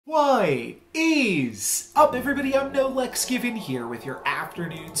What is up, everybody? I'm NoLucksGiven here with your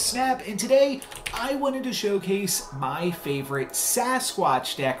afternoon snap, and today I wanted to showcase my favorite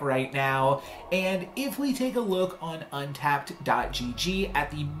Sasquatch deck right now. And if we take a look on Untapped.gg at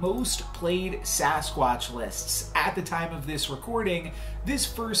the most played Sasquatch lists at the time of this recording, this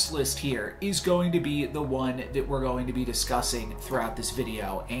first list here is going to be the one that we're going to be discussing throughout this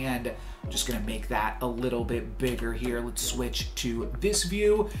video. And I'm just going to make that a little bit bigger here. Let's switch to this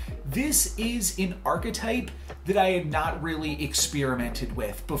view. This is an archetype that I had not really experimented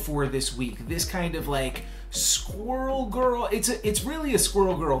with before this week. This kind of like Squirrel Girl, it's really a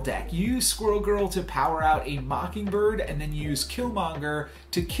Squirrel Girl deck. You use Squirrel Girl to power out a Mockingbird, and then use Killmonger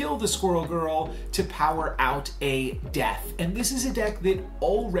to kill the Squirrel Girl to power out a Death. And this is a deck that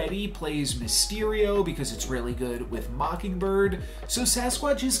already plays Mysterio because it's really good with Mockingbird, so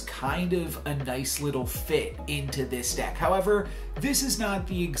Sasquatch is kind of a nice little fit into this deck. However, this is not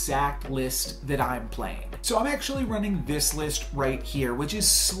the exact list that I'm playing. So I'm actually running this list right here, which is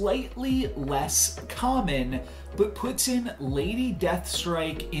slightly less common, but puts in Lady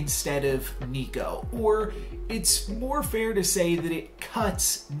Deathstrike instead of Nico. Or it's more fair to say that it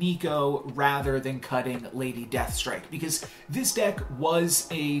cuts Nico rather than cutting Lady Deathstrike, because this deck was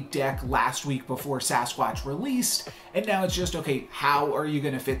a deck last week before Sasquatch released, and now it's just, okay, how are you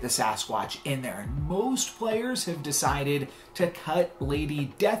going to fit the Sasquatch in there? And most players have decided to cut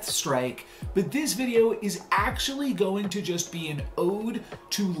Lady Deathstrike, but this video is actually going to just be an ode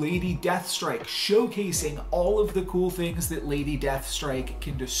to Lady Deathstrike, showcasing all of the cool things that Lady Deathstrike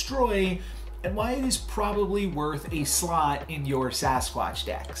can destroy, and why it is probably worth a slot in your Sasquatch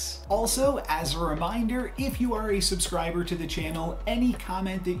decks. Also, as a reminder, if you are a subscriber to the channel, any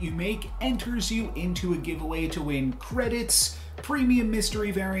comment that you make enters you into a giveaway to win credits, premium mystery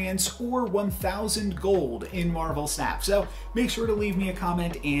variants, or 1,000 gold in Marvel Snap. So make sure to leave me a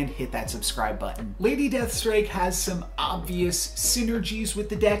comment and hit that subscribe button. Lady Deathstrike has some obvious synergies with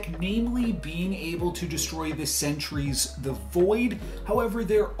the deck, namely being able to destroy the Sentry's The Void. However,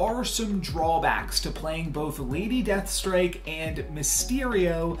 there are some drawbacks to playing both Lady Deathstrike and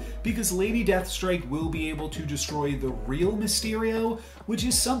Mysterio, because Lady Deathstrike will be able to destroy the real Mysterio, which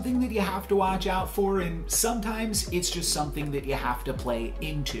is something that you have to watch out for, and sometimes it's just something that you have to play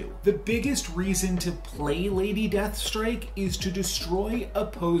into. The biggest reason to play Lady Deathstrike is to destroy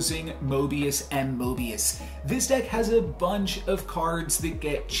opposing Mobius and Mobius. This deck has a bunch of cards that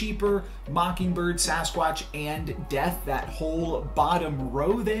get cheaper: Mockingbird, Sasquatch, and Death, that whole bottom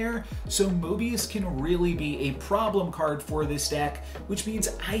row there. So Mobius can really be a problem card for this deck, which means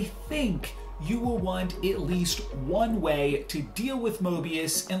I think you will want at least one way to deal with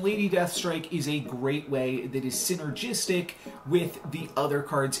Mobius, and Lady Deathstrike is a great way that is synergistic with the other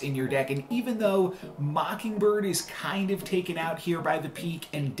cards in your deck. And even though Mockingbird is kind of taken out here by the peak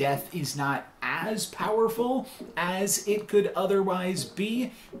and Death is not as powerful as it could otherwise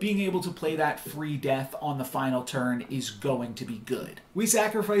be, being able to play that free Death on the final turn is going to be good. We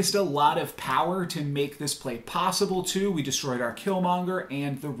sacrificed a lot of power to make this play possible too. We destroyed our Killmonger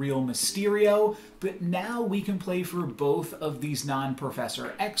and the real Mysterio, but now we can play for both of these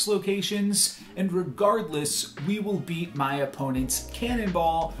non-Professor X locations, and regardless, we will beat my opponent's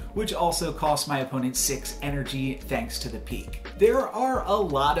Cannonball, which also cost my opponent 6 energy thanks to the peak. There are a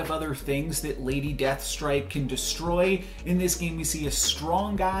lot of other things that Lady Deathstrike can destroy. In this game, we see a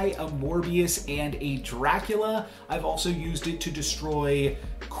Strong Guy, a Morbius, and a Dracula. I've also used it to destroy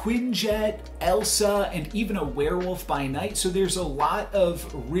Quinjet, Elsa, and even a Werewolf by Night. So there's a lot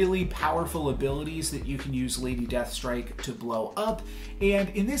of really powerful abilities that you can use Lady Deathstrike to blow up. And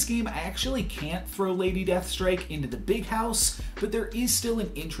in this game, I actually can't throw Lady Deathstrike into the big house, but there is still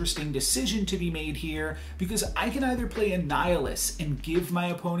an interesting decision to be made here, because I can either play Annihilus and give my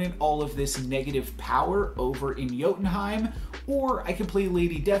opponent all of this negative power over in Jotunheim, or I can play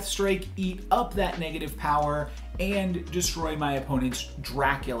Lady Deathstrike, eat up that negative power, and destroy my opponent's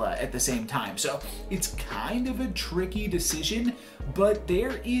Dracula at the same time. So it's kind of a tricky decision, but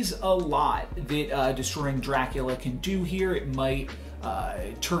there is a lot that destroying Dracula can do here. It might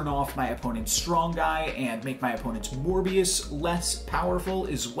turn off my opponent's Strong Guy and make my opponent's Morbius less powerful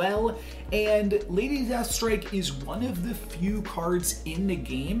as well. And Lady Deathstrike is one of the few cards in the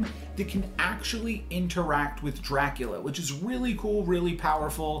game that can actually interact with Dracula, which is really cool, really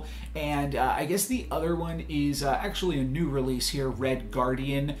powerful. And I guess the other one is actually a new release here, Red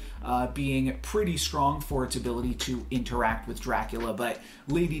Guardian, being pretty strong for its ability to interact with Dracula. But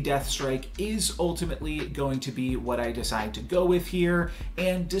Lady Deathstrike is ultimately going to be what I decide to go with here. here,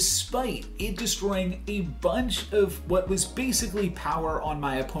 and despite it destroying a bunch of what was basically power on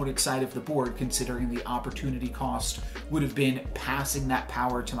my opponent's side of the board, considering the opportunity cost would have been passing that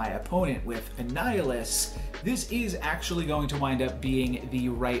power to my opponent with Annihilus, this is actually going to wind up being the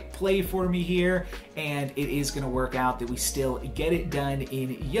right play for me here, and it is going to work out that we still get it done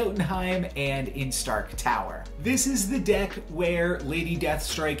in Jotunheim and in Stark Tower. This is the deck where Lady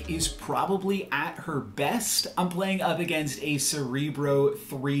Deathstrike is probably at her best. I'm playing up against a Cerebro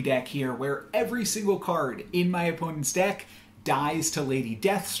 3 deck here, where every single card in my opponent's deck dies to Lady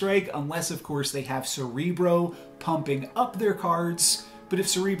Deathstrike, unless of course they have Cerebro pumping up their cards. But if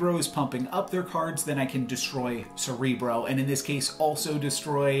Cerebro is pumping up their cards, then I can destroy Cerebro, and in this case also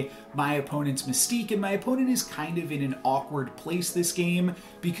destroy my opponent's Mystique, and my opponent is kind of in an awkward place this game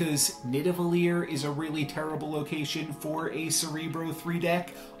because Nidavellir is a really terrible location for a Cerebro 3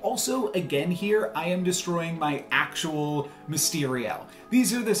 deck. Also, again here, I am destroying my actual Mysterio.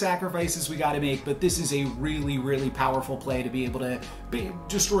 These are the sacrifices we gotta make, but this is a really, really powerful play to be able to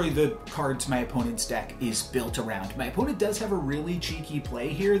destroy the cards my opponent's deck is built around. My opponent does have a really cheeky play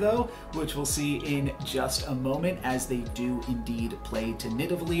here though, which we'll see in just a moment, as they do indeed play to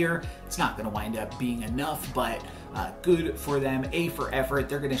Nidavellir. It's not going to wind up being enough, but good for them, A for effort.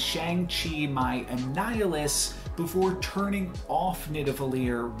 They're going to Shang-Chi my Annihilus before turning off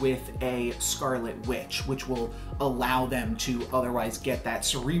Nidavellir with a Scarlet Witch, which will allow them to otherwise get that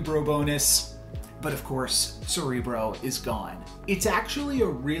Cerebro bonus. But of course, Cerebro is gone. It's actually a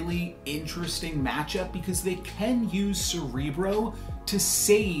really interesting matchup because they can use Cerebro to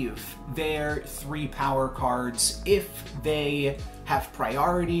save their 3 power cards if they have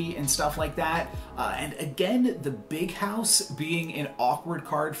priority and stuff like that. And again, the Big House being an awkward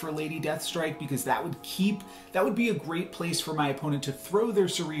card for Lady Deathstrike, because that would be a great place for my opponent to throw their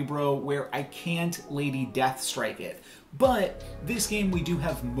Cerebro where I can't Lady Deathstrike it. But this game we do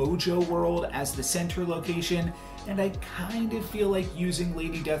have Mojo World as the center location, and I kind of feel like using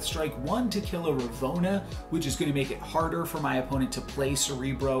Lady Deathstrike, 1, to kill a Ravonna, which is going to make it harder for my opponent to play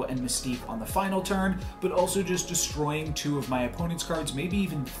Cerebro and Mystique on the final turn, but also just destroying 2 of my opponent's cards, maybe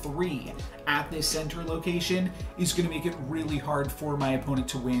even 3, at this center location is going to make it really hard for my opponent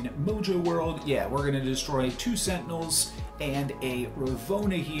to win Mojo World. Yeah, we're going to destroy 2 Sentinels and a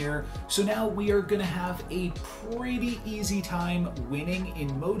Ravonna here. So now we are going to have a pretty easy time winning in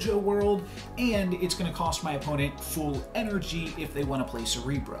Mojo World, and it's going to cost my opponent full energy if they want to play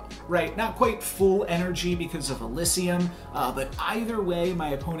Cerebro. Right, not quite full energy because of Elysium, but either way, my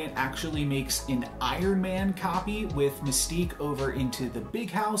opponent actually makes an Iron Man copy with Mystique over into the Big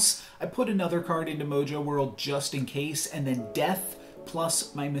House. I put another card into Mojo World just in case, and then Death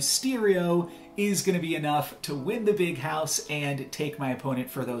plus my Mysterio is going to be enough to win the Big House and take my opponent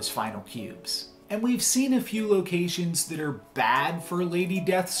for those final cubes. And we've seen a few locations that are bad for Lady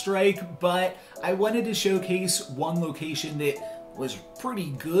Deathstrike, but I wanted to showcase one location that was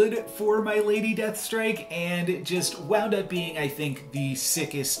pretty good for my Lady Deathstrike, and it just wound up being, I think, the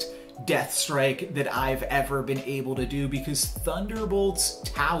sickest Deathstrike that I've ever been able to do, because Thunderbolt's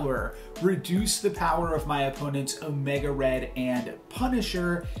Tower reduced the power of my opponent's Omega Red and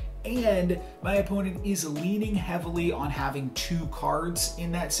Punisher, and my opponent is leaning heavily on having 2 cards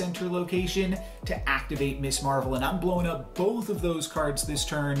in that center location to activate Miss Marvel, and I'm blowing up both of those cards this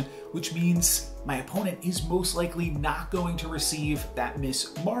turn, which means my opponent is most likely not going to receive that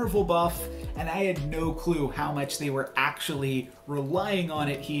Miss Marvel buff, and I had no clue how much they were actually relying on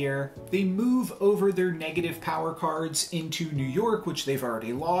it here. They move over their negative power cards into New York, which they've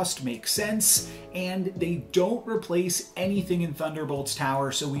already lost, makes sense, and they don't replace anything in Thunderbolt's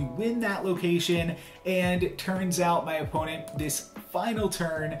Tower, so we win that location, and it turns out my opponent this final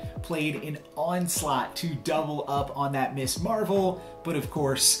turn played an Onslaught to double up on that Miss Marvel, but of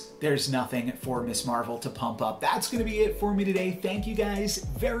course there's nothing for Miss Marvel to pump up. That's going to be it for me today. Thank you guys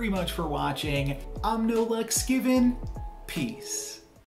very much for watching. I'm NoLucksGiven. Peace.